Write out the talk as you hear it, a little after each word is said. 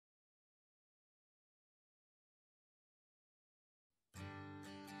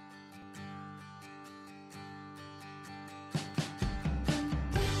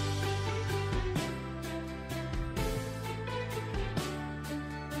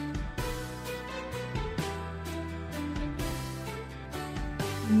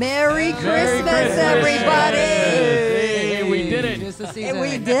Merry Christmas, everybody! Hey, we did it. It's the season.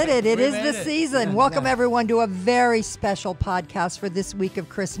 We did it. It We is made the it. season. Welcome, everyone, to a very special podcast for this week of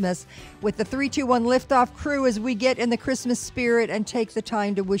Christmas with the 321 Liftoff crew as we get in the Christmas spirit and take the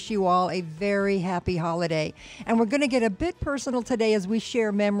time to wish you all a very happy holiday. And we're going to get a bit personal today as we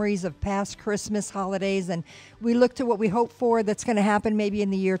share memories of past Christmas holidays, and we look to what we hope for that's going to happen maybe in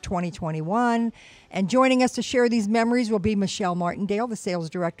the year 2021. And joining us to share these memories will be Michelle Martindale, the sales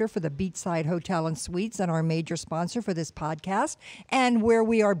director for the Beachside Hotel and Suites and our major sponsor for this podcast and where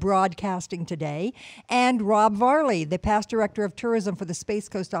we are broadcasting today, and Rob Varley, the past director of tourism for the Space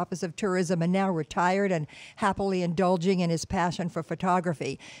Coast Office of Tourism and now retired and happily indulging in his passion for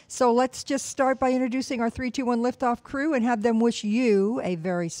photography. So let's just start by introducing our 321 Liftoff crew and have them wish you a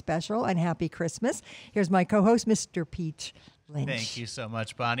very special and happy Christmas. Here's my co-host, Mr. Pete Lynch. Thank you so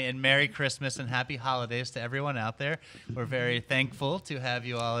much, Bonnie, and Merry Christmas and Happy Holidays to everyone out there. We're very thankful to have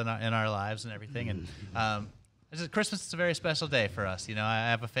you all in our lives and everything. And Christmas is a very special day for us. You know, I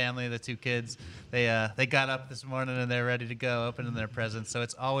have a family, the two kids. They got up this morning and they're ready to go, opening their presents. So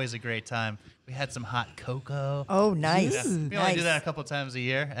it's always a great time. We had some hot cocoa. Oh, nice. Yeah. We only do that a couple times a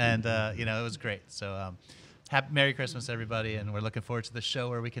year, and it was great. So. Merry Christmas, everybody, and we're looking forward to the show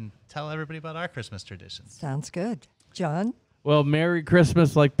where we can tell everybody about our Christmas traditions. Sounds good. John? Well, Merry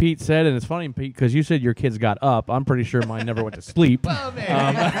Christmas, like Pete said, and it's funny, Pete, because you said your kids got up. I'm pretty sure mine never went to sleep. Well,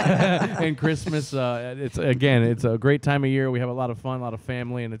 man. And Christmas, it's a great time of year. We have a lot of fun, a lot of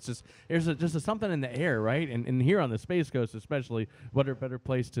family, and it's just there's something in the air, right? And here on the Space Coast, especially, what a better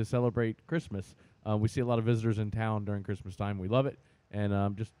place to celebrate Christmas? We see a lot of visitors in town during Christmas time. We love it, and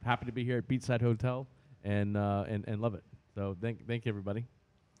I'm just happy to be here at Beachside Hotel. And love it. So thank you, everybody.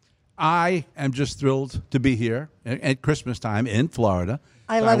 I am just thrilled to be here at Christmas time in Florida.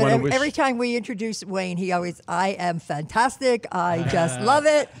 I love it. Every time we introduce Wayne, he always, I am fantastic. I just love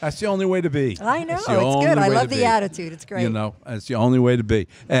it. That's the only way to be. I know. It's only good. I way love to the be. attitude. It's great. You know, it's the only way to be.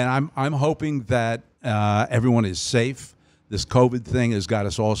 And I'm hoping that everyone is safe. This COVID thing has got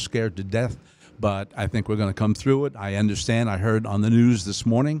us all scared to death. But I think we're going to come through it. I understand. I heard on the news this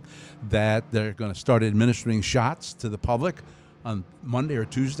morning that they're going to start administering shots to the public on Monday or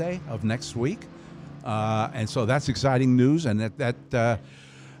Tuesday of next week. And so that's exciting news. And that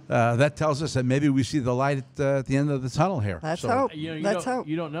tells us that maybe we see the light at the end of the tunnel here. Let's hope. Let's hope.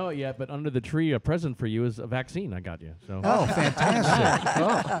 You don't know it yet, but under the tree, a present for you is a vaccine I got you. So. Oh,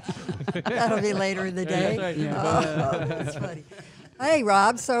 fantastic. That'll be later in the day. That's right. Oh, that's funny. Hey,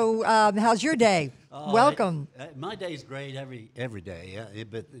 Rob. So how's your day? Welcome. My day's great every day,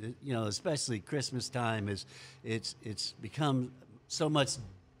 but especially Christmas time it's become so much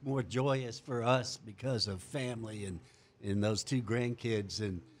more joyous for us because of family and those two grandkids,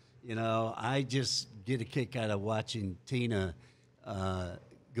 and I just get a kick out of watching Tina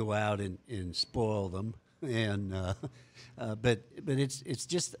go out and spoil them, and but it's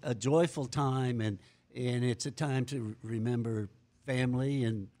just a joyful time, and it's a time to remember family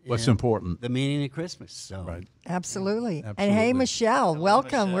and what's important, the meaning of Christmas. So right. Absolutely. And hey, Michelle, Hello,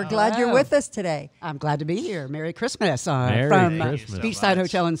 welcome. Michelle. We're glad you're with us today. I'm glad to be here. Merry Christmas Merry from Christmas. Beachside So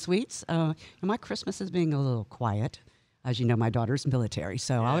Hotel and Suites. And my Christmas is being a little quiet. As you know, my daughter's military,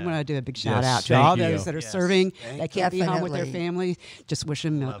 so I want to do a big shout out to thank all you. those that are Yes. serving, Thank that can't be home with their Definitely. family. Just wish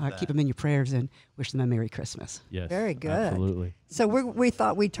them, Love that. keep them in your prayers, and wish them a Merry Christmas. Yes. Very good. Absolutely. So we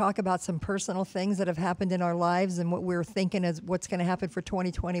thought we'd talk about some personal things that have happened in our lives and what we're thinking is what's going to happen for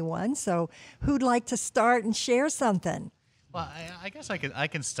 2021. So who'd like to start and share something? Well, I guess I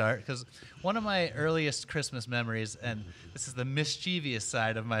can start because one of my earliest Christmas memories, and this is the mischievous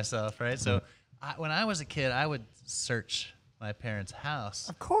side of myself, right? So when I was a kid, I would search my parents' house,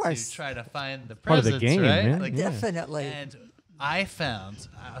 Of course. to try to find the Part of presents, the game, right? man. Like, Yeah. Definitely. And I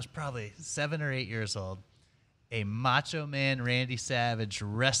was probably 7 or 8 years old, a Macho Man Randy Savage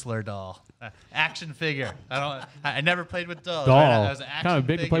wrestler doll, action figure. I never played with dolls. Doll. Right? I was an action Kind of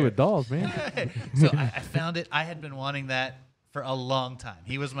big to play figure. with dolls, man. So I found it. I had been wanting that for a long time.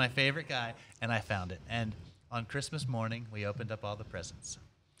 He was my favorite guy, and I found it. And on Christmas morning, we opened up all the presents.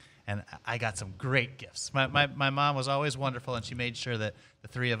 And I got some great gifts. My mom was always wonderful, and she made sure that the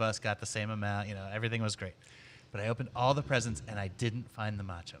three of us got the same amount. Everything was great. But I opened all the presents, and I didn't find the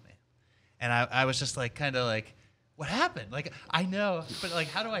Macho Man. And I was just kind of like, what happened? Like, I know, but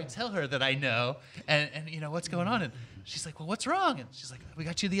how do I tell her that I know? And what's going on? And she's like, well, what's wrong? And she's like, we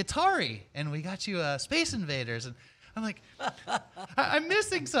got you the Atari, and we got you Space Invaders. And I'm like, I'm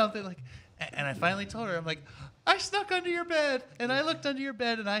missing something. And I finally told her, I'm like, I snuck under your bed, and I looked under your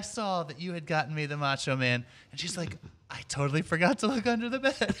bed, and I saw that you had gotten me the Macho Man. And she's like, I totally forgot to look under the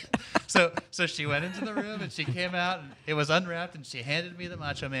bed. So she went into the room and she came out and it was unwrapped and she handed me the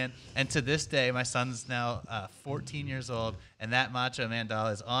Macho Man. And to this day, my son's now 14 years old, and that Macho Man doll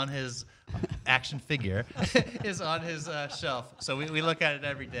is on his action figure is on his shelf. So we look at it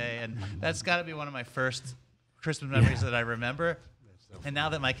every day, and that's got to be one of my first Christmas memories that I remember. And now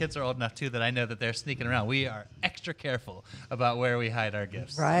that my kids are old enough, too, that I know that they're sneaking around, we are extra careful about where we hide our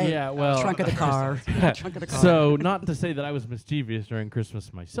gifts. Right. Yeah, well. Trunk of the car. Trunk of the car. So, not to say that I was mischievous during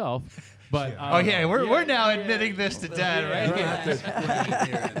Christmas myself, but. Oh, yeah, we're now admitting this to Dad, right?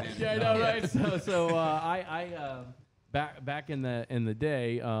 Yeah, I know, right? Back in the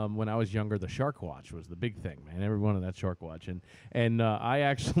day when I was younger, the Shark Watch was the big thing, man. Every one of that Shark Watch, and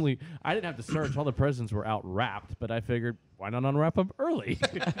I didn't have to search. All the presents were out wrapped, but I figured why not unwrap them early?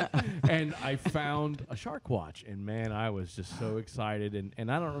 And I found a Shark Watch, and man, I was just so excited.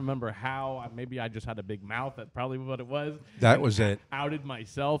 And I don't remember how. Maybe I just had a big mouth. That's probably what it was. That was it. Outed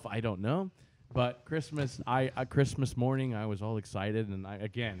myself. I don't know. But Christmas morning, I was all excited, and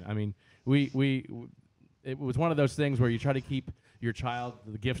it was one of those things where you try to keep your child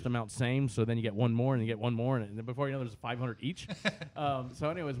the gift amount same, so then you get one more and you get one more, and then before you know, there's 500 each. So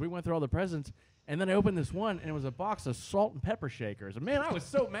anyways, we went through all the presents, and then I opened this one, and it was a box of salt and pepper shakers. And man, I was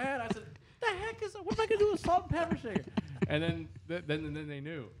so mad. I said, "The heck is that? What am I gonna do with salt and pepper shaker?" And then they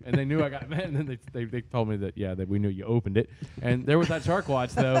knew, and they knew I got mad, and then they told me that we knew you opened it, and there was that Shark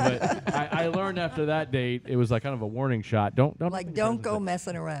Watch though. But I learned after that date, it was like kind of a warning shot. Don't go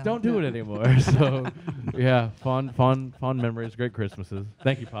messing around. Don't do it anymore. So yeah, fond memories, great Christmases.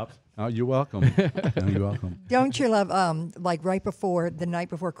 Thank you, Pops. Oh, you're welcome. You're welcome. Don't you love like right before the night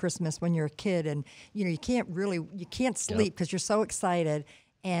before Christmas when you're a kid and you can't sleep because you're so excited,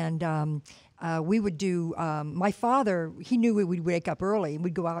 and we would do. My father, he knew we would wake up early and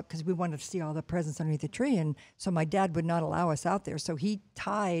we'd go out because we wanted to see all the presents underneath the tree, and so my dad would not allow us out there, so he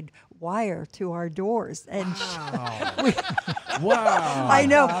tied wire to our doors. And Wow. I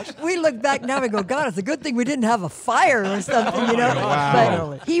know. We look back now and go, God, it's a good thing we didn't have a fire or something, you know.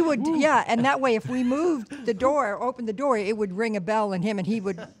 Wow. But he would, and that way, if we moved the door, opened the door, it would ring a bell, and he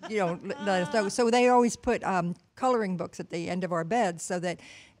would, let us know. So they always put coloring books at the end of our beds so that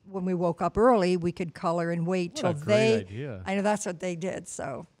when we woke up early, we could color and wait till great idea. I know that's what they did.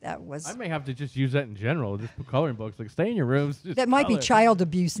 So that was. I may have to just use that in general. Just put coloring books. Like, stay in your rooms. Just that might be color. child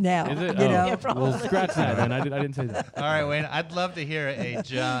abuse now. Is it? You Oh. know. Yeah, well, scratch that, man. I didn't say that. All right, Wayne, I'd love to hear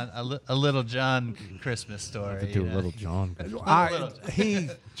a little John Christmas story. To do a little John. He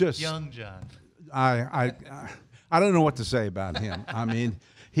just Young John. I don't know what to say about him. I mean,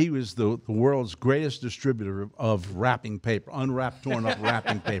 he was the world's greatest distributor of wrapping paper, unwrapped, torn up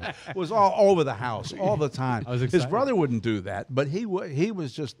wrapping paper. It was all over the house all the time. I was His excited. brother wouldn't do that, but he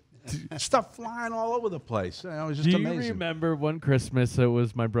was just stuff flying all over the place. It was just Do amazing. you remember one Christmas? It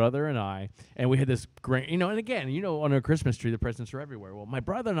was my brother and I, and we had this great, and again, on a Christmas tree, the presents are everywhere. Well, my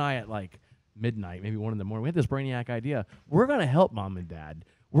brother and I at like midnight, maybe 1 in the morning, we had this brainiac idea. We're going to help Mom and Dad.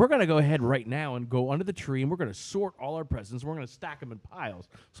 We're going to go ahead right now and go under the tree, and we're going to sort all our presents. We're going to stack them in piles.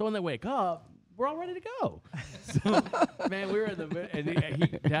 So when they wake up, we're all ready to go. So, man, we were in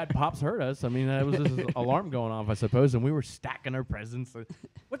and Dad Pops heard us. I mean, it was this alarm going off, I suppose, and we were stacking our presents.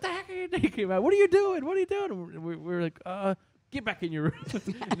 What the heck are you thinking about? What are you doing? What are you doing? And we were like, get back in your room.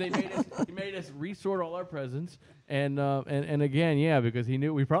 He made us resort all our presents, and again, because he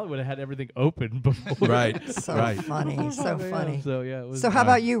knew we probably would have had everything open before. Right. So right. funny. So funny. So yeah. It was, So how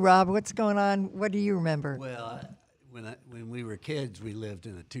about you, Rob? What's going on? What do you remember? Well, when we were kids, we lived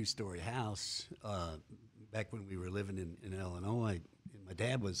in a 2-story house. Back when we were living in Illinois, and my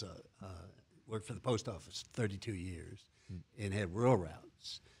dad was worked for the post office 32 years and had rural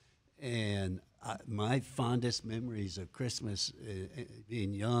routes. And my fondest memories of Christmas,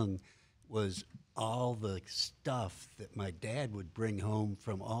 being young, was all the stuff that my dad would bring home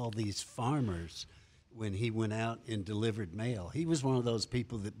from all these farmers when he went out and delivered mail. He was one of those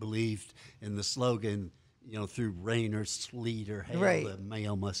people that believed in the slogan, through rain or sleet or hail, Right. the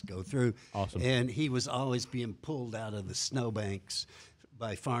mail must go through. Awesome. And he was always being pulled out of the snowbanks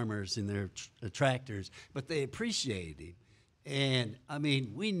by farmers in their tractors, but they appreciated him. And, I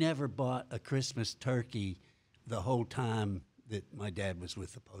mean, we never bought a Christmas turkey the whole time that my dad was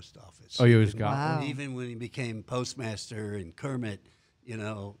with the post office. Oh, you was got Wow. Even when he became postmaster in Kermit,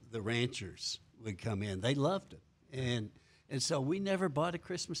 the ranchers would come in. They loved him. And so we never bought a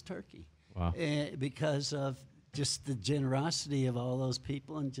Christmas turkey. Wow. Because of just the generosity of all those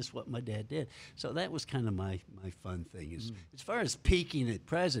people and just what my dad did. So that was kind of my fun thing. As far as peeking at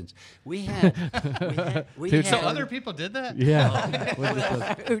presents, we had So other people did that? Yeah.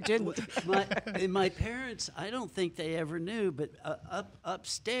 Who didn't? my parents, I don't think they ever knew, but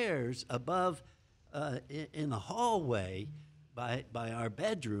upstairs above in the hallway by our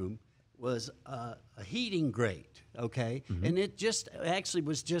bedroom was a heating grate, okay? And it just actually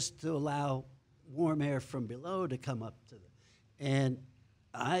was just to allow warm air from below to come up to the, and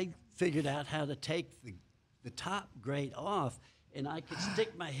I figured out how to take the top grate off, and I could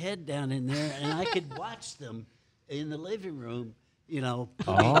stick my head down in there, and I could watch them in the living room, you know.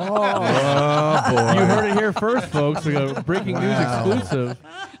 Oh, boy. You heard it here first, folks. We got breaking news exclusive.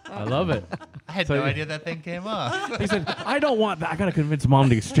 I love it. I had no idea that thing came off. He said, I don't want that. I got to convince Mom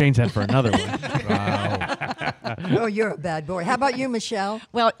to exchange that for another one. Wow. Oh, you're a bad boy. How about you, Michelle?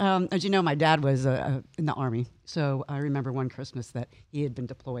 Well, as you know, my dad was in the Army. So I remember one Christmas that he had been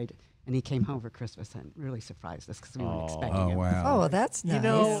deployed, and he came home for Christmas and really surprised us because we weren't expecting Oh, him. wow. Oh, well, that's nice.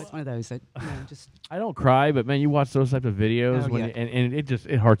 Yeah, it's one of those that, just... I don't cry, but man, you watch those type of videos Oh, when yeah. and it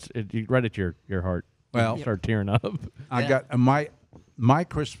hurts right at your heart. Well, You start tearing up. I got my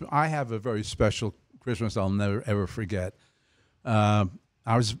Christmas. I have a very special Christmas I'll never ever forget.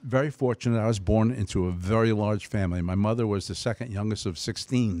 I was very fortunate. I was born into a very large family. My mother was the second youngest of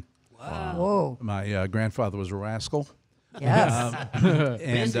 16. Wow. Whoa. My grandfather was a rascal. Yes.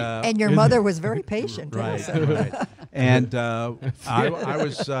 And And your mother was very patient. right, Also. right. And I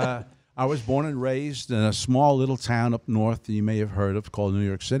was born and raised in a small little town up north that you may have heard of called New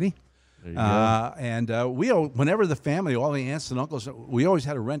York City. There you go. And whenever the family, all the aunts and uncles, we always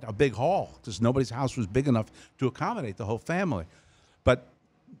had to rent a big hall because nobody's house was big enough to accommodate the whole family. But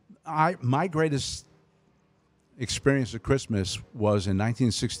my greatest experience of Christmas was in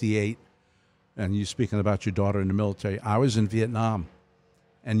 1968, and you speaking about your daughter in the military. I was in Vietnam,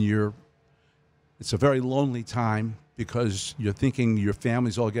 and it's a very lonely time because you're thinking your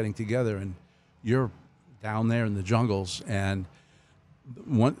family's all getting together, and you're down there in the jungles. And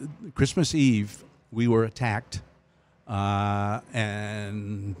Christmas Eve, we were attacked,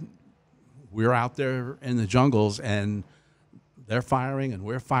 and we're out there in the jungles, and they're firing, and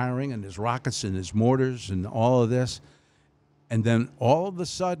we're firing, and there's rockets, and there's mortars, and all of this. And then all of a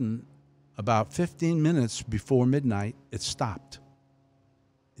sudden, about 15 minutes before midnight, it stopped.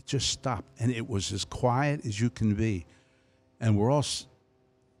 It just stopped, and it was as quiet as you can be. And we're all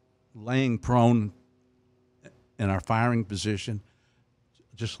laying prone in our firing position,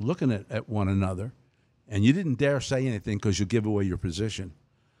 just looking at one another. And you didn't dare say anything because you give away your position.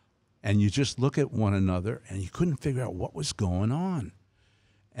 And you just look at one another, and you couldn't figure out what was going on.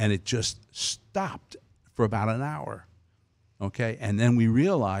 And it just stopped for about an hour, okay? And then we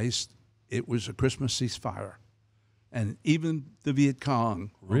realized it was a Christmas ceasefire. And even the Viet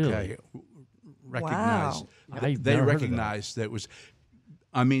Cong, okay, recognized. Wow. They recognized that it was,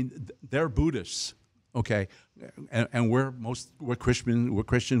 I mean, they're Buddhists, okay? And we're Christian,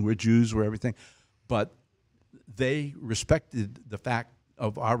 we're Jews, we're everything. But they respected the fact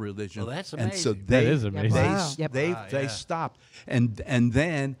of our religion. Well, that's and so amazing. That is amazing. Wow. They stopped. And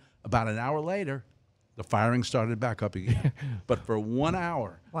then about an hour later, the firing started back up again. But for 1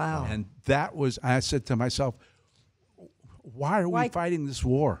 hour. Wow. And that was, I said to myself, why are we fighting this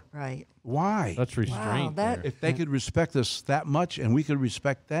war? Right. Why? That's restraint. that- there. If they could respect us that much and we could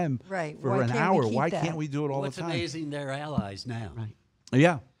respect them Right. for Why an can't we hour, keep why that? can't we do it all What's the time? amazing, they're allies now. Right.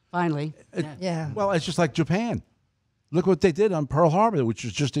 Yeah. Finally. Yeah. Well, it's just like Japan. Look what they did on Pearl Harbor, which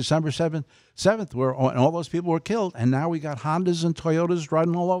was just December 7th, where all those people were killed. And now we got Hondas and Toyotas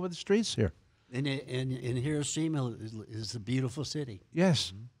riding all over the streets here. And Hiroshima is a beautiful city.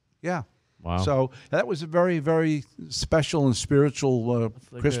 Yes. Yeah. Wow. So that was a very, very special and spiritual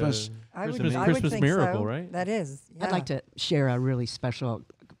Like Christmas. I would, Christmas, I would Christmas think miracle, so. right? That is. Yeah. I'd like to share a really special,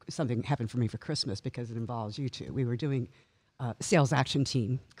 something happened for me for Christmas because it involves you two. We were doing a sales action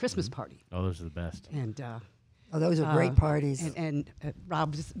team Christmas party. Oh, those are the best. And Oh, those are great parties. And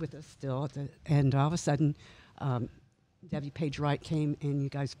Rob's with us still. And all of a sudden, Debbie Page Wright came, and you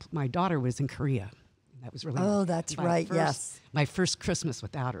guys, my daughter was in Korea. That was really Oh, that's my right, first- yes. my first Christmas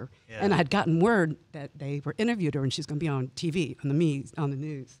without her. Yeah. And I had gotten word that they were interviewed her, and she's going to be on TV on the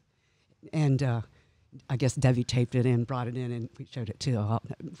news. And I guess Debbie taped it in, brought it in, and we showed it too.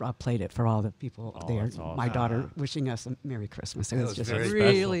 Rob played it for all the people there. that's awesome. My daughter wishing us a Merry Christmas. It was was just very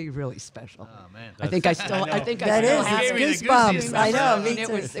really, really special. Oh, man. I think I still that still is. have Gave me It's the goosebumps. goosies. I know. And Me it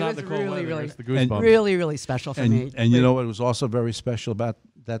too. was, It's it not was the cold really, weather, really, it's the goosebumps. really, really special for me. And you know what was also very special about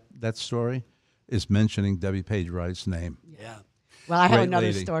that story is mentioning Debbie Page Wright's name. Yeah. Well, I have Great another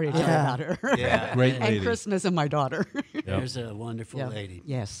lady. story to tell Yeah. about her. Yeah. Great And lady. Christmas and my daughter. There's a wonderful lady.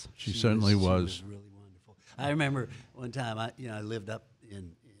 Yes. She certainly was. She was really wonderful. I remember one time I lived up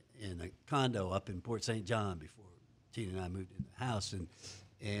in a condo up in Port St. John before Tina and I moved in the house,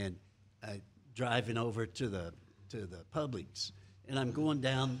 and I driving over to the Publix, and I'm going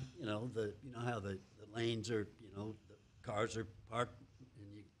down, how the lanes are, the cars are parked,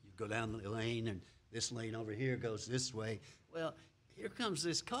 and you go down the lane, and this lane over here goes this way. Well, here comes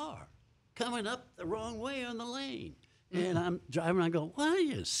this car coming up the wrong way on the lane. And I'm driving, I go, why are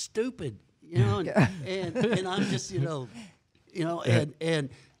you stupid? And I'm just, and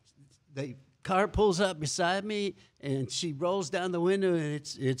the car pulls up beside me, and she rolls down the window, and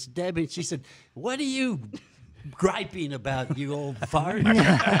it's Debbie. And she said, what are you griping about, you old fart? That's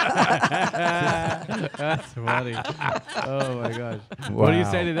funny. Oh my gosh. What do you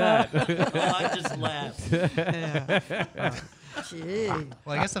say to that? I just laughed. Gee. Well,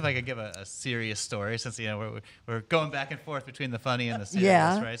 I guess if I could give a serious story, since we're going back and forth between the funny and the serious,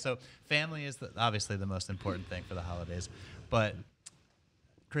 Yeah. right? So family is obviously the most important thing for the holidays, but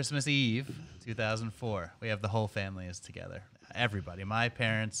Christmas Eve, 2004, we have the whole family is together. Everybody, my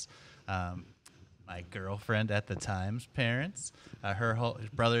parents, my girlfriend at the time's parents, her whole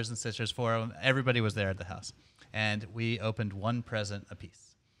brothers and sisters, 4 of them. Everybody was there at the house, and we opened one present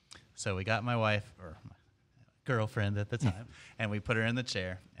apiece. So we got my wife, or my girlfriend at the time, and we put her in the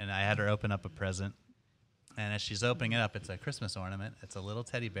chair, and I had her open up a present. And as she's opening it up, it's a Christmas ornament. It's a little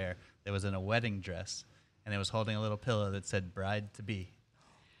teddy bear that was in a wedding dress, and it was holding a little pillow that said "bride-to-be."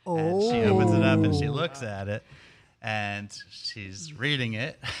 Oh. And she opens it up and she looks at it, and she's reading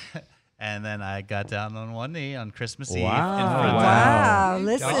it. And then I got down on one knee on Christmas Eve in front of her. Wow,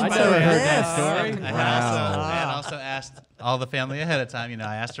 listen I to never heard this. that story. And also asked all the family ahead of time.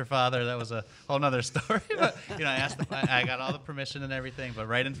 I asked her father. That was a whole nother story. But I got all the permission and everything. But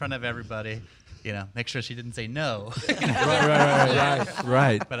right in front of everybody, make sure she didn't say no.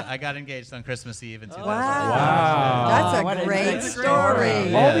 Right. But I got engaged on Christmas Eve in 2000. Wow. That's What a a great great story.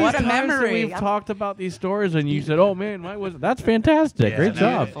 story. All these What a times that memory. we've talked about these stories, and you said, "Oh man, that's fantastic! Yeah, Great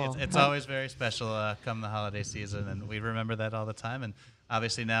no, job." It's always very special come the holiday season, and we remember that all the time. And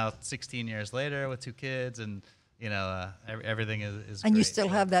obviously now, 16 years later, with 2 kids, and everything is. And you great. still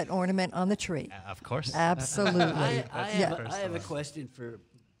have that ornament on the tree. Of course. Absolutely. I have a question for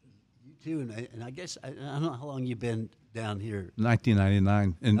you two, and I guess I don't know how long you've been down here.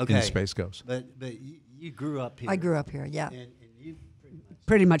 1999 in Space Coast. But you grew up here. I grew up here, yeah. And you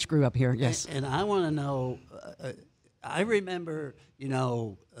Pretty much grew up here, yes. And I want to know. I remember,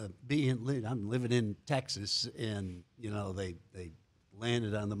 I'm living in Texas, and they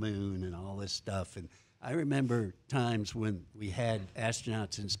landed on the moon and all this stuff, and I remember times when we had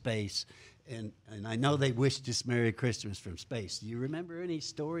astronauts in space, and I know they wished us Merry Christmas from space. Do you remember any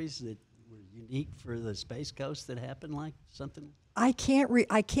stories that were unique for the Space Coast that happened like something? I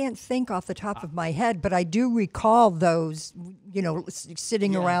can't think off the top of my head, but I do recall those,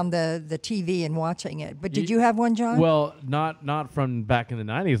 sitting around the TV and watching it. But did you have one, John? Well, not from back in the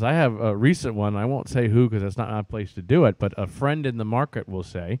 90s. I have a recent one. I won't say who because that's not my place to do it, but a friend in the market will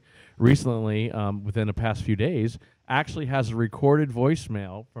say recently, within the past few days, actually has a recorded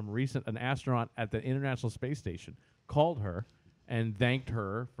voicemail from an astronaut at the International Space Station called her and thanked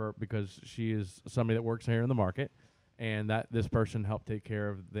her because she is somebody that works here in the market, and that this person helped take care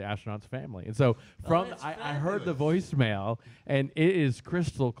of the astronaut's family. And so I heard the voicemail, and it is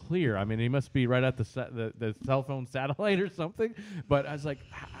crystal clear. I mean, he must be right at the cell phone satellite or something. But I was like,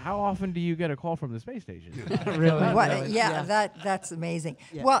 how often do you get a call from the space station? Really? Well, yeah, that's amazing.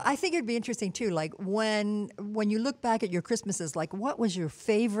 Yeah. Well, I think it'd be interesting too. Like when you look back at your Christmases, like what was your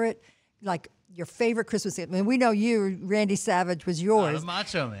favorite, your favorite Christmas? I mean, we know you, Randy Savage, was yours. The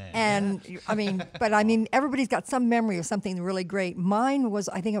Macho Man. And I mean, everybody's got some memory of something really great. Mine was,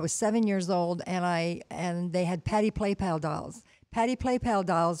 I think I was 7 years old, and they had Patty Playpal dolls. Patty Playpal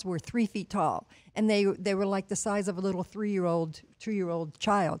dolls were 3 feet tall, and they were like the size of a little 2-year-old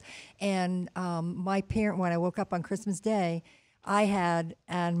child. And my parent, when I woke up on Christmas Day, I had,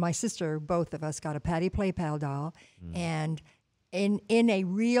 and my sister, both of us got a Patty Playpal doll, and in a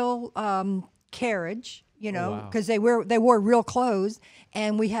real carriage, because they wore real clothes,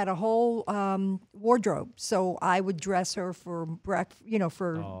 and we had a whole wardrobe. So I would dress her for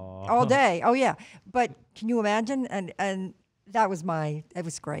for all day. Oh yeah, but can you imagine? And that was it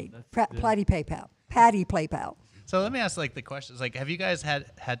was great. Patty Playpal. So let me ask the questions. Have you guys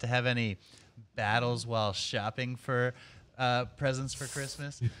had to have any battles while shopping for presents for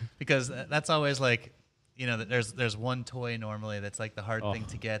Christmas? Because that's always there's one toy normally that's the hard thing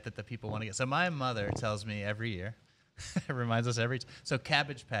to get that the people want to get. So my mother tells me every year, It reminds us so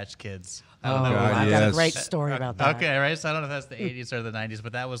Cabbage Patch Kids. Oh, God, I've got a yes. great story about that. Okay, right. So I don't know if that's the 80s or the 90s,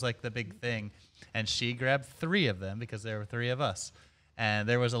 but that was like the big thing. And she grabbed 3 of them because there were 3 of us, and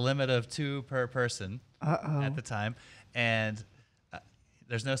there was a limit of 2 per person at the time. And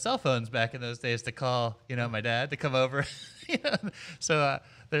there's no cell phones back in those days to call, my dad to come over. So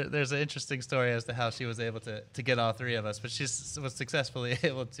there's an interesting story as to how she was able to get all 3 of us, but she was successfully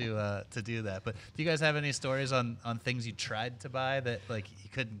able to do that. But do you guys have any stories on things you tried to buy that like you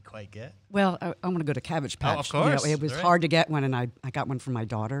couldn't quite get? Well, I'm going to go to Cabbage Patch. of course. It was Right. hard to get one, and I got one for my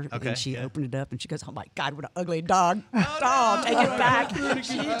daughter. Okay, And she yeah. opened it up, and she goes, "Oh my God, what an ugly dog! Dog, take it back."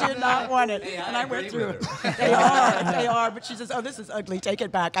 She did not want it, and I went through it. They are. But she says, "Oh, this is ugly. Take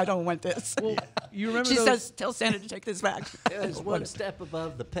it back. I don't want this." Well, you remember She those? says, "Tell Santa to take this back." It's one step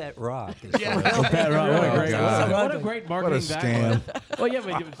above the pet rock. Yeah. What a great marketing scam. background. Well, yeah,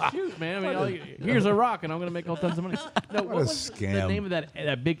 but shoot, man. I mean, here's a rock, and I'm going to make all tons of money. No, what a was the scam. name of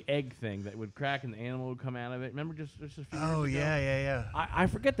that big egg thing that would crack and the animal would come out of it? Remember just a few Oh, years ago? yeah. I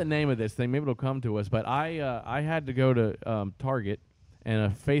forget the name of this thing. Maybe it'll come to us. But I had to go to Target, and a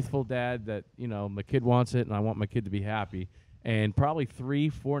faithful dad that, my kid wants it, and I want my kid to be happy. And probably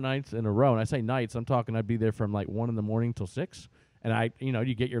 3-4 nights in a row. And I say nights, I'm talking I'd be there from like 1 in the morning till 6. And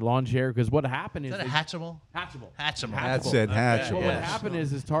you get your lawn chair, because what happened is Is that a Hatchable? Hatchable. Hatchable. That's it, Okay, Hatchable. Well, yeah. what happened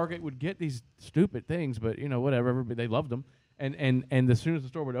is Target would get these stupid things, but whatever, everybody, they loved them, and as soon as the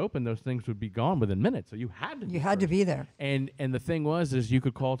store would open, those things would be gone within minutes. So you had to. You had to be there. And the thing was is you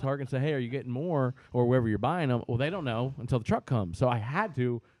could call Target and say, hey, are you getting more, or wherever you're buying them? Well, they don't know until the truck comes. So I had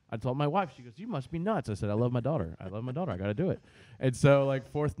to. I told my wife, she goes, you must be nuts. I said, I love my daughter. I got to do it. And so, like,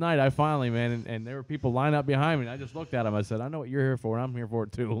 4th night, I finally, man, and there were people lined up behind me, and I just looked at them. I said, I know what you're here for, and I'm here for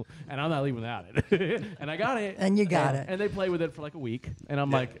it, too, and I'm not leaving without it. And I got it. And you got it. And they played with it for, like, a week. And I'm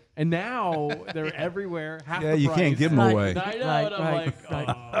like, and now they're everywhere, half Yeah, the you price. can't give them Right. away. I know, Right, and I'm right, like,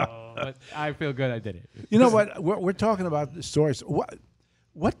 oh. But I feel good I did it. You know what? We're talking about the stories.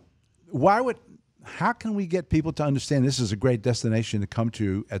 How can we get people to understand this is a great destination to come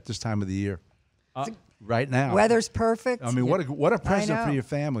to at this time of the year? Right now. Weather's perfect. I mean, what a present for know. your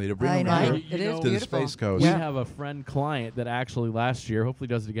family to bring I them know. here It is to the beautiful. Space Coast. We have a friend client that actually last year, hopefully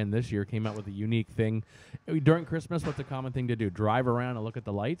does it again this year, came out with a unique thing. During Christmas, what's a common thing to do? Drive around and look at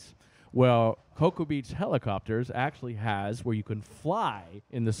the lights? Well, Cocoa Beach Helicopters actually has where you can fly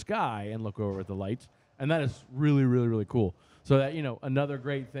in the sky and look over at the lights, and that is really, really, really cool. So that, another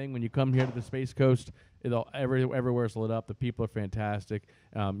great thing when you come here to the Space Coast, everywhere's lit up. The people are fantastic.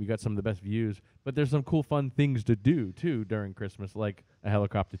 You got some of the best views. But there's some cool, fun things to do, too, during Christmas, like a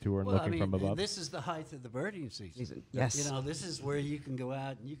helicopter tour and looking from above. This is the height of the birding season. Yes. This is where you can go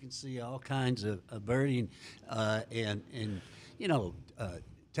out and you can see all kinds of birding, and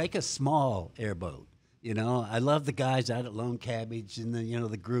take a small airboat. I love the guys out at Lone Cabbage and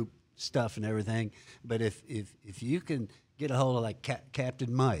the group stuff and everything. But if you can get a hold of like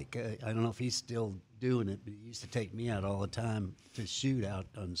Captain Mike, I don't know if he's still doing it, but he used to take me out all the time to shoot out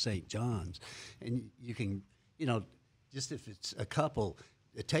on St. John's, and you can, just if it's a couple,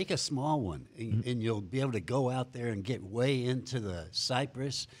 take a small one, and you'll be able to go out there and get way into the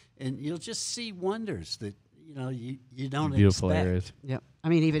cypress, and you'll just see wonders that you don't Beautiful expect. areas. Yeah, I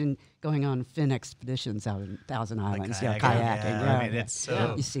mean, even going on Finn expeditions out in Thousand Islands, kayaking, kayaking. yeah. I mean, it's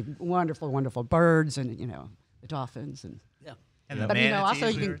so- you see wonderful, wonderful birds, and the dolphins, and Yeah. And the But, manatees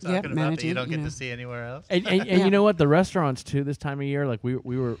also we you were can- talking yeah, about that manatee, you don't get you know. to see anywhere else. And Yeah. you know what? The restaurants too this time of year, like we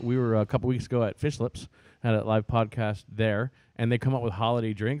were a couple weeks ago at Fish Lips, had a live podcast there, and they come up with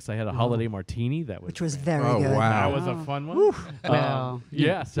holiday drinks. I had a holiday martini that was which was very Oh, good. wow. that was a fun one. Well,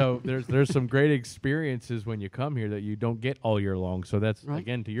 Yeah, so there's some great experiences when you come here that you don't get all year long. So that's Right.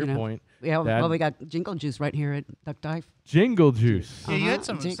 again to your You know. point. Yeah, Dad. well, we got Jingle Juice right here at Duck Dive. Jingle juice. Yeah, you had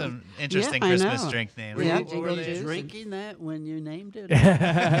Uh-huh. some interesting Yeah, I Christmas know. drink names. Were Yeah, you, jingle were you juice and- drinking that when you named it?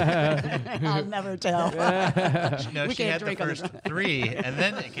 I'll never tell. No, We she can't had the drink on the first 3, and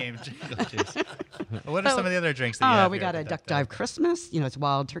then it came Jingle Juice. What are some of the other drinks that you Oh, have we here got at a the Duck Dive Christmas. It's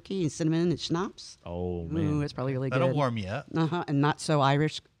wild turkey and cinnamon and schnapps. Oh Ooh, man, it's probably really That'll good. warm you up. And not so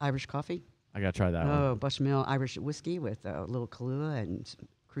Irish coffee. I gotta try that one. Oh, Bushmill Irish whiskey with a little Kahlua and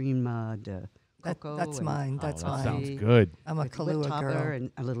cream cocoa. That's and mine. Oh, That's that mine. sounds good. I'm a with whipped Kahlua topper girl.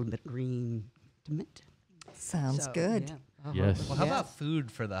 and a little bit green to mint. Sounds So, good. yeah. Uh-huh. Yes. Well, how Yeah. about food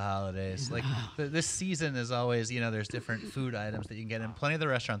for the holidays? Like this season is always, there's different food items that you can get, and plenty of the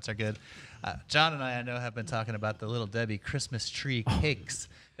restaurants are good. John and I know, have been talking about the Little Debbie Christmas tree cakes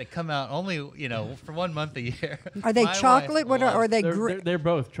that come out only, for 1 month a year. Are they My wife chocolate? What are loves- they? They're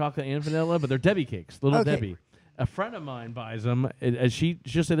both chocolate and vanilla, but they're Debbie cakes, little Okay. Debbie. A friend of mine buys them. She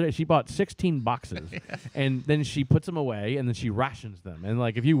just said that she bought 16 boxes, and then she puts them away, and then she rations them. And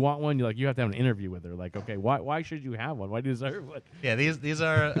like, if you want one, you have to have an interview with her. Like, okay, why should you have one? Why do you deserve one? Yeah, these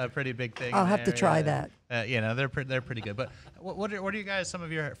are a pretty big thing. I'll in have the to try area. that. They're pretty good. But what are you guys some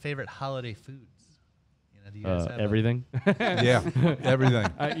of your favorite holiday foods? Do you guys have Everything. Yeah, everything.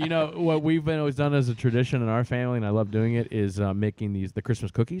 What we've been always done as a tradition in our family, and I love doing it, is making the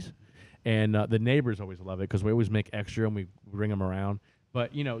Christmas cookies. And the neighbors always love it because we always make extra and we bring them around.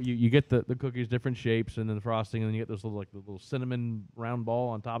 But you get the cookies, different shapes, and then the frosting, and then you get those little the little cinnamon round ball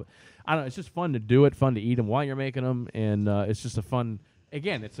on top. I don't know. It's just fun to do it, fun to eat them while you're making them, and it's just a fun.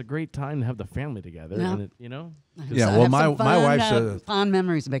 Again, it's a great time to have the family together, Yeah. and Yeah, I well, have my some fun, wife's fond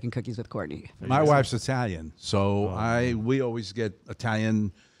memories of making cookies with Courtney. my wife's Italian, so we always get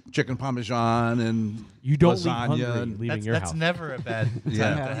Italian chicken parmesan and you don't leave lasagna. hungry and leaving your That's house. never a bad time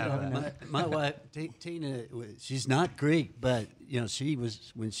Yeah. to have that. My wife Tina, she's not Greek, but she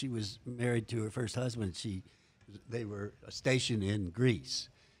was when she was married to her first husband. They were stationed in Greece,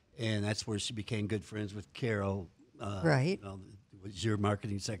 and that's where she became good friends with Carol. Right. Was your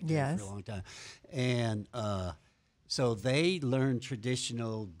marketing secretary Yes. for a long time, and so they learned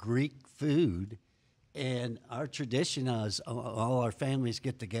traditional Greek food. And our tradition is all our families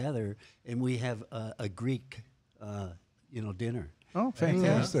get together and we have a Greek, dinner. Oh,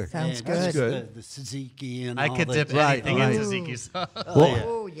 fantastic! Sounds And good. that's Good. The tzatziki and I all could the- dip Right, anything right. in tzatziki sauce.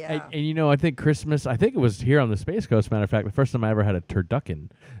 Oh, yeah. And I think Christmas, I think it was here on the Space Coast, matter of fact, the first time I ever had a turducken.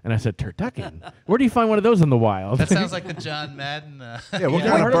 And I said, turducken? Where do you find one of those in the wild? That sounds like the John Madden. Yeah, what Yeah.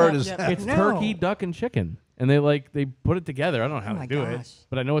 kind of bird is? It's No. turkey, duck, and chicken. And they put it together. I don't know how Oh my to do gosh. it,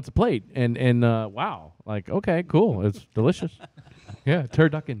 but I know it's a plate. And wow, like, okay, cool. It's delicious. Yeah,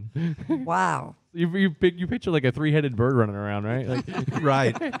 turducken. Wow. You picture like a 3-headed bird running around, right? Like,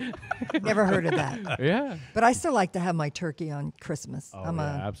 Right. Never heard of that. yeah. But I still like to have my turkey on Christmas. Oh, yeah,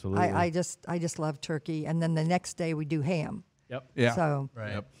 absolutely. I just love turkey, and then the next day we do ham. Yep. Yeah. So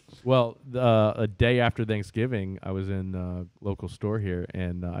Right. Yep. Well, a day after Thanksgiving, I was in a local store here,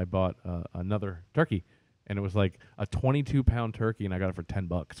 and I bought another turkey. And it was like a 22-pound turkey, and I got it for $10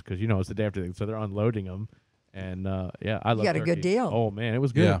 because it's the day after Thanksgiving, so they're unloading them. And I love got a good turkey. deal. Oh man, it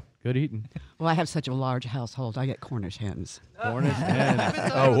was good. Yeah. Good eating. Well, I have such a large household. I get Cornish hens. Cornish hens.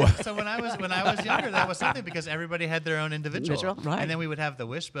 So when I was younger, that was something because everybody had their own individual. Individual, right. And then we would have the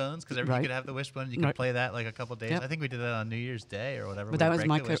wishbones because everybody Right. could have the wishbone. And you could Right. play that like a couple days. Yep. I think we did that on New Year's Day or whatever. But We'd that was break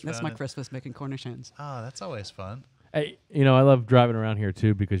my the that's wishbone my and- Christmas, making Cornish hens. Oh, that's always fun. Hey, I love driving around here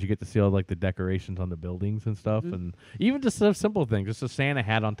too because you get to see all like the decorations on the buildings and stuff, Mm-hmm. and even just a simple thing, just a Santa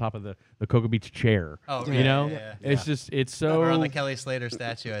hat on top of the Cocoa Beach chair. Oh, you yeah, know, yeah, it's so Or on the Kelly Slater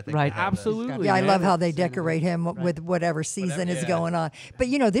statue, I think. Right. they have those. absolutely. yeah, I man. love how they Santa. decorate him with whatever season is yeah. going on. But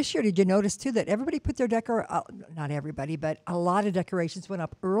this year, did you notice too that everybody put their not everybody, but a lot of decorations went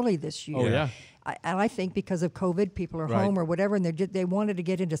up early this year. Oh yeah. And I think because of COVID, people are Right. home or whatever, and they wanted to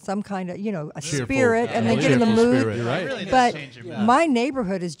get into some kind of a Cheerful. spirit, and they get in the Cheerful mood. spirit. You're right. It really does But change your mood. my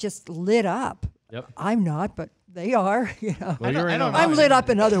neighborhood is just lit up. Yep. I'm not, but they are. Well, you're I in don't a- I'm lit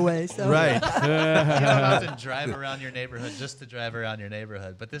up in other ways. So. Right. You don't often drive around your neighborhood just to drive around your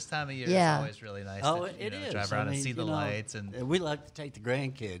neighborhood, but this time of year Yeah. it's always really nice Oh, to it is. drive I around and mean, see the lights. And we like to take the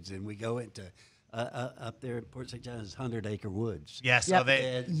grandkids, and we go into up there in Port St. John's 100-acre woods. yes, Yep. so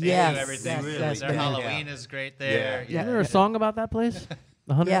they Yes, do everything. yes, Their yes. Halloween is great there. Isn't there a song about that place?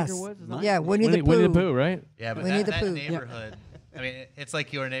 The 100 Yes. Acre Woods? Is that- Yeah, Winnie the Winnie the Pooh. Pooh, right? Yeah, but Winnie the that Pooh. neighborhood, I mean, it's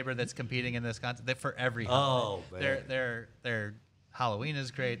like your neighbor that's competing in this contest. They're for every Oh, holiday. Their Halloween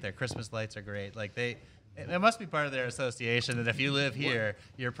is great. Their Christmas lights are great. Like it must be part of their association that if you live here,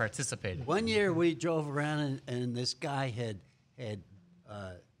 you're participating. One year we drove around, and this guy had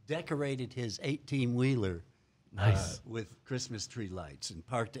decorated his 18-wheeler Nice. with Christmas tree lights and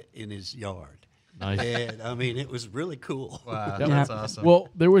parked it in his yard. Nice. And I mean, it was really cool. Wow, Yep. that's awesome. Well,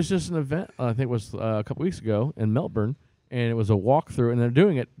 there was just an event, I think it was a couple weeks ago in Melbourne, and it was a walkthrough, and they're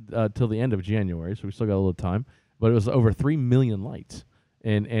doing it till the end of January, so we still got a little time. But it was over 3 million lights,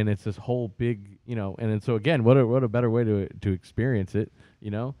 and it's this whole big, and then, so again, what a better way to experience it,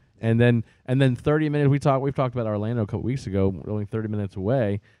 And then 30 minutes. We've talked about Orlando a couple weeks ago, only 30 minutes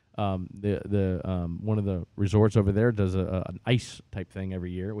away. One of the resorts over there does an ice type thing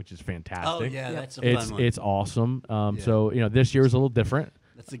every year, which is fantastic. Oh, yeah, that's a It's fun one. it's awesome. So this year was a little different.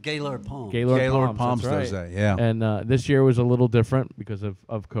 That's the Gaylord Palms. Gaylord Palms that's does right. that, yeah. And this year was a little different because of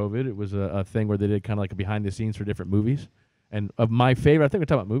COVID. It was a thing where they did kind of like a behind the scenes for different movies. And of my favorite, I think we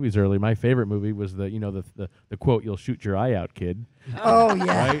talked about movies earlier. My favorite movie was the quote, "You'll shoot your eye out, kid." Oh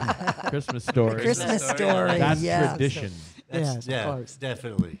yeah. Right? Christmas Story. Christmas Story. That's yes. tradition. Yes, of course.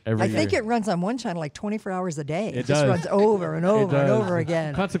 definitely. every I think year. it runs on one channel like 24 hours a day. It It just does. runs over and It over and does. over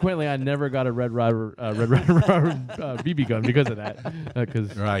again. Consequently, I never got a Red Ryder BB gun because of that.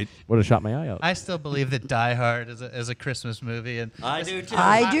 Because Right. would have shot my eye out. I still believe that Die Hard is a Christmas movie, and I do too.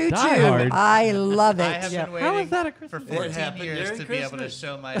 I do Die too. Hard. I love I have it. been waiting How is that a for Christmas movie? 14 It happened years during to be able to Christmas.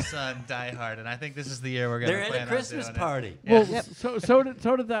 show my son Die Hard, and I think this is the year we're going They're to at plan a on Christmas doing it. party. Well, Yeah.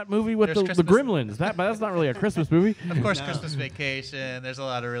 so did that movie with There's the Christmas- Gremlins. But that's not really a Christmas movie. Of course, Christmas Vacation. There's a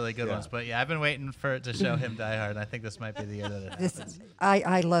lot of really good ones, but yeah, I've been waiting for it to show him Die Hard, and I think this might be the year that it This happens. is,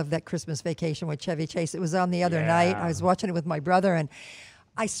 I love that Christmas Vacation with Chevy Chase. It was on the other night. I was watching it with my brother, and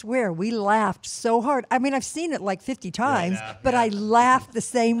I swear we laughed so hard. I mean, I've seen it like 50 times, but I laughed the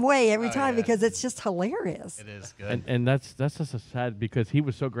same way every time because it's just hilarious. It is good. And that's just a sad because he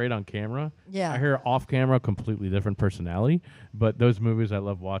was so great on camera. Yeah. I hear off camera, completely different personality. But those movies I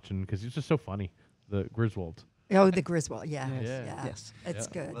love watching because he's just so funny. The Griswold. Oh, the Griswold, yeah. Yes. It's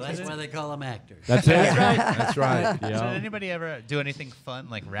good. Well, that's why they call them actors. That's it. That's right. Did Yeah. anybody ever do anything fun,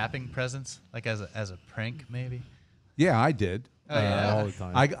 like wrapping presents, like as a prank, maybe? Yeah, I did. Oh, yeah. All the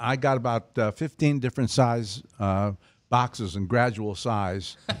time. I got about 15 different size boxes in gradual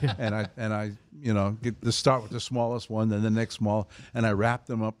size, and I get to start with the smallest one, then the next small, and I wrapped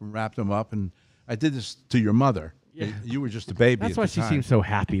them up, and I did this to your mother. Yeah. You were just a baby. That's at why the she time. seemed so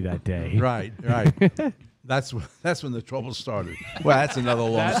happy that day. Right. That's when the trouble started. Well, that's another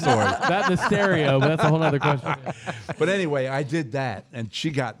long story. That and the stereo, but that's a whole other question. But anyway, I did that, and she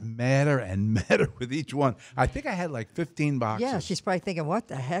got madder and madder with each one. I think I had like 15 boxes. Yeah, she's probably thinking, what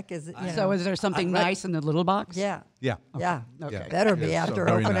the heck is it? You So know? is there something nice in the little box? Yeah. Yeah. Yeah. Okay. Better be Yeah, so after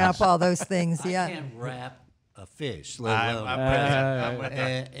very opening nice. up all those things. I Yeah. can't wrap a fish, let alone. I'm with you.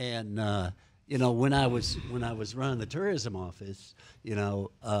 And you know, when I was running the tourism office, you know,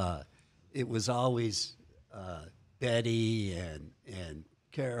 it was always Betty and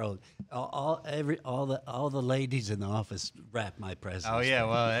Carol, all the ladies in the office wrap my presents. Oh yeah,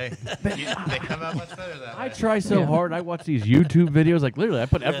 well, hey, they come out much better that way. I try so hard. I watch these YouTube videos. Like literally, I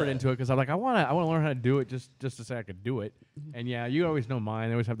put effort into it because I'm like, I want to learn how to do it just to say I could do it. And yeah, you always know mine.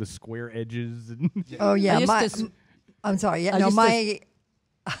 They always have the square edges. And Oh, yeah. I used to I'm sorry. Yeah, I no, used to my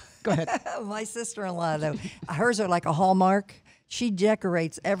Go ahead. my sister-in-law, though, hers are like a Hallmark. She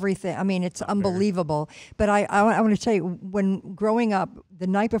decorates everything. I mean, it's unbelievable. But I want to tell you, when growing up, the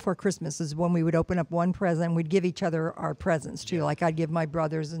night before Christmas is when we would open up one present. We'd give each other our presents, too. Like I'd give my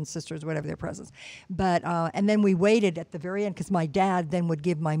brothers and sisters whatever their presents. But and then we waited at the very end because my dad then would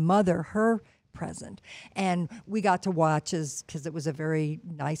give my mother her present, and we got to watch because it was a very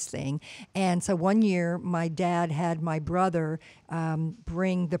nice thing. And so one year my dad had my brother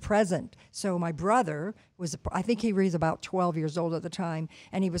bring the present. So my brother was, I think he was about 12 years old at the time,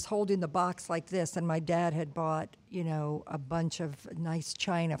 and he was holding the box like this, and my dad had bought, you know, a bunch of nice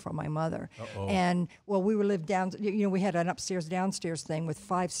china for my mother. And well, we were lived down, you know, we had an upstairs downstairs thing with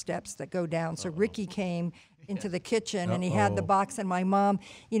 5 steps that go down. So Ricky came into the kitchen and he had the box, and my mom,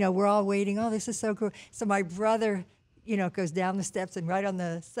 you know, we're all waiting. Oh, this is so cool. So my brother, you know, goes down the steps, and right on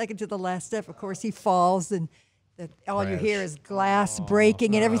the second to the last step, of course, he falls, and all you hear is glass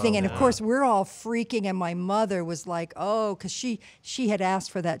breaking and everything. And of course, we're all freaking, and my mother was like, oh, because she had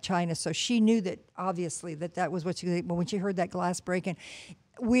asked for that china, so she knew that obviously that was what she. But when she heard that glass breaking,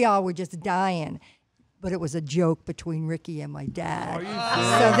 we all were just dying. But it was a joke between Ricky and my dad.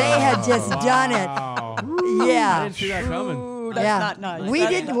 So they had just done it. I Yeah. didn't see that coming. Ooh, that's Yeah. not nice. We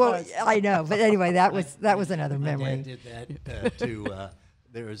That's didn't. not Well, nice. I know, but anyway, that was another My memory. dad did that to.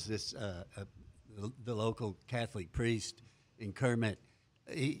 There was this the local Catholic priest in Kermit.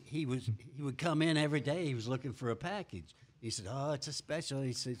 He would come in every day. He was looking for a package. He said, "Oh, it's a special."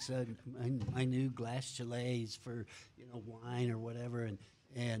 He said, "My new glass chalets for wine or whatever,"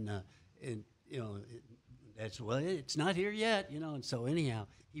 and you know that's it's not here yet, And so anyhow,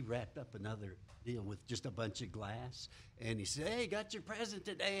 he wrapped up another deal with just a bunch of glass, and he said, "Hey, got your present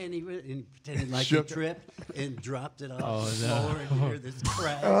today," and he pretended like he tripped and dropped it on the floor, and you hear this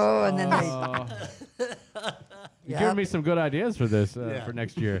crash. Oh, and then they. You're giving me some good ideas for this for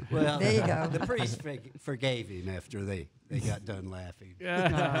next year. Well, There you go. The priest forgave him after they got done laughing.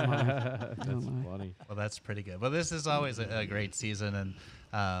 That's funny. Well, that's pretty good. Well, this is always a great season,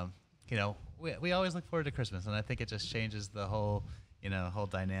 and we always look forward to Christmas, and I think it just changes the whole whole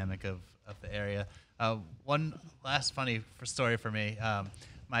dynamic of the area. One last funny story for me.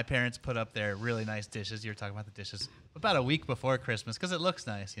 My parents put up their really nice dishes. You were talking about the dishes about a week before Christmas because it looks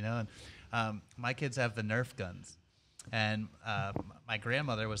nice, And my kids have the Nerf guns, and my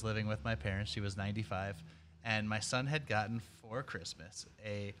grandmother was living with my parents. She was 95, and my son had gotten for Christmas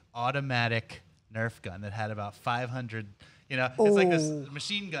a automatic Nerf gun that had about 500. You know, it's like this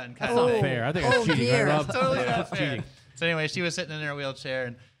machine gun kind That's of not thing. fair. I think that's cheating. dear. Right, Rob? Totally Yeah, not that's fair. cheating. So anyway, she was sitting in her wheelchair,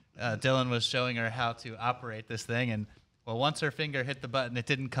 and Dylan was showing her how to operate this thing. And well, once her finger hit the button, it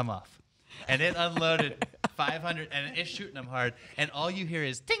didn't come off, and it unloaded 500, and it's shooting them hard. And all you hear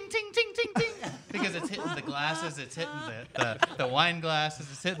is ting, ting, ting, ting, ting, because it's hitting the glasses, it's hitting the wine glasses,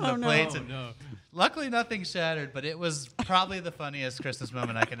 it's hitting the plates. And luckily, nothing shattered, but it was probably the funniest Christmas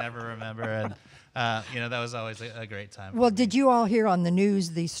moment I can ever remember. And you know, that was always a great time. Well, did you all hear on the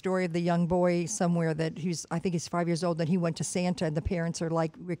news the story of the young boy somewhere that I think he's 5 years old, that he went to Santa and the parents are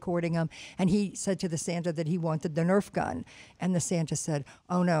like recording him, and he said to the Santa that he wanted the Nerf gun, and the Santa said,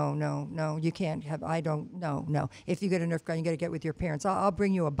 "Oh no, you can't have. No. If you get a Nerf gun, you got to get with your parents. I'll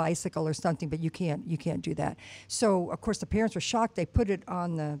bring you a bicycle or something, but you can't do that." So of course the parents were shocked. They put it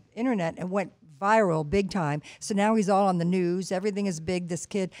on the internet and went viral big time. So now he's all on the news. Everything is big. This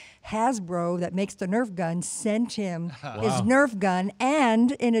kid, Hasbro, that makes the Nerf gun, sent him his Nerf gun.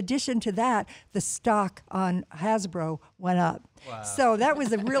 And in addition to that, the stock on Hasbro went up. Wow. So that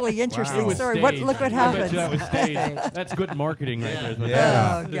was a really interesting It was story. staged. Look what I bet happened. you that was staged. That's good marketing right there. is what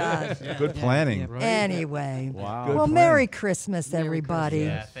Yeah. Oh, gosh. Good planning. Right? Anyway. Wow. Good Well, plan. Merry Christmas, everybody.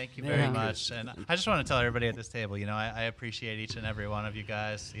 Yeah, thank you very much. And I just want to tell everybody at this table, you know, I appreciate each and every one of you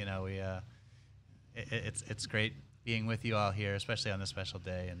guys. You know, it's great being with you all here, especially on this special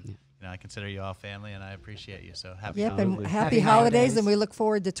day. And you know, I consider you all family, and I appreciate you. So happy Yep, holidays. and Happy happy holidays, holidays. and we look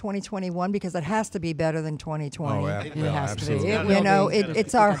forward to 2021 because it has to be better than 2020. Oh, yeah. It has to be. Absolutely. It You will know, be.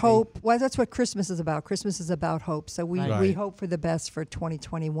 it's our hope. Well, that's what Christmas is about. Christmas is about hope. So we Right. hope for the best for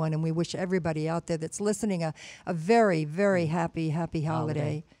 2021, and we wish everybody out there that's listening a very, very happy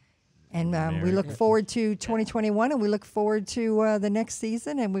holiday. And we look forward to 2021, and we look forward to the next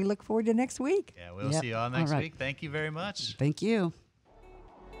season, and we look forward to next week. Yeah, we'll Yep. see you all All next right. week. Thank you very much. Thank you.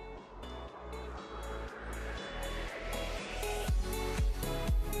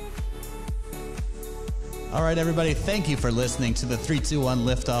 All right, everybody, thank you for listening to the 321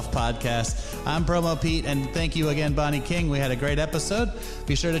 Liftoff podcast. I'm Promo Pete, and thank you again, Bonnie King. We had a great episode.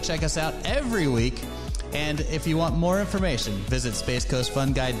 Be sure to check us out every week. And if you want more information, visit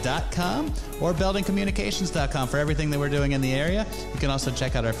spacecoastfunguide.com or beldingcommunications.com for everything that we're doing in the area. You can also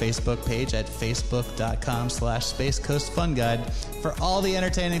check out our Facebook page at facebook.com/spacecoastfunguide for all the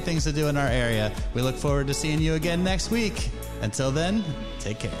entertaining things to do in our area. We look forward to seeing you again next week. Until then,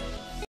 take care.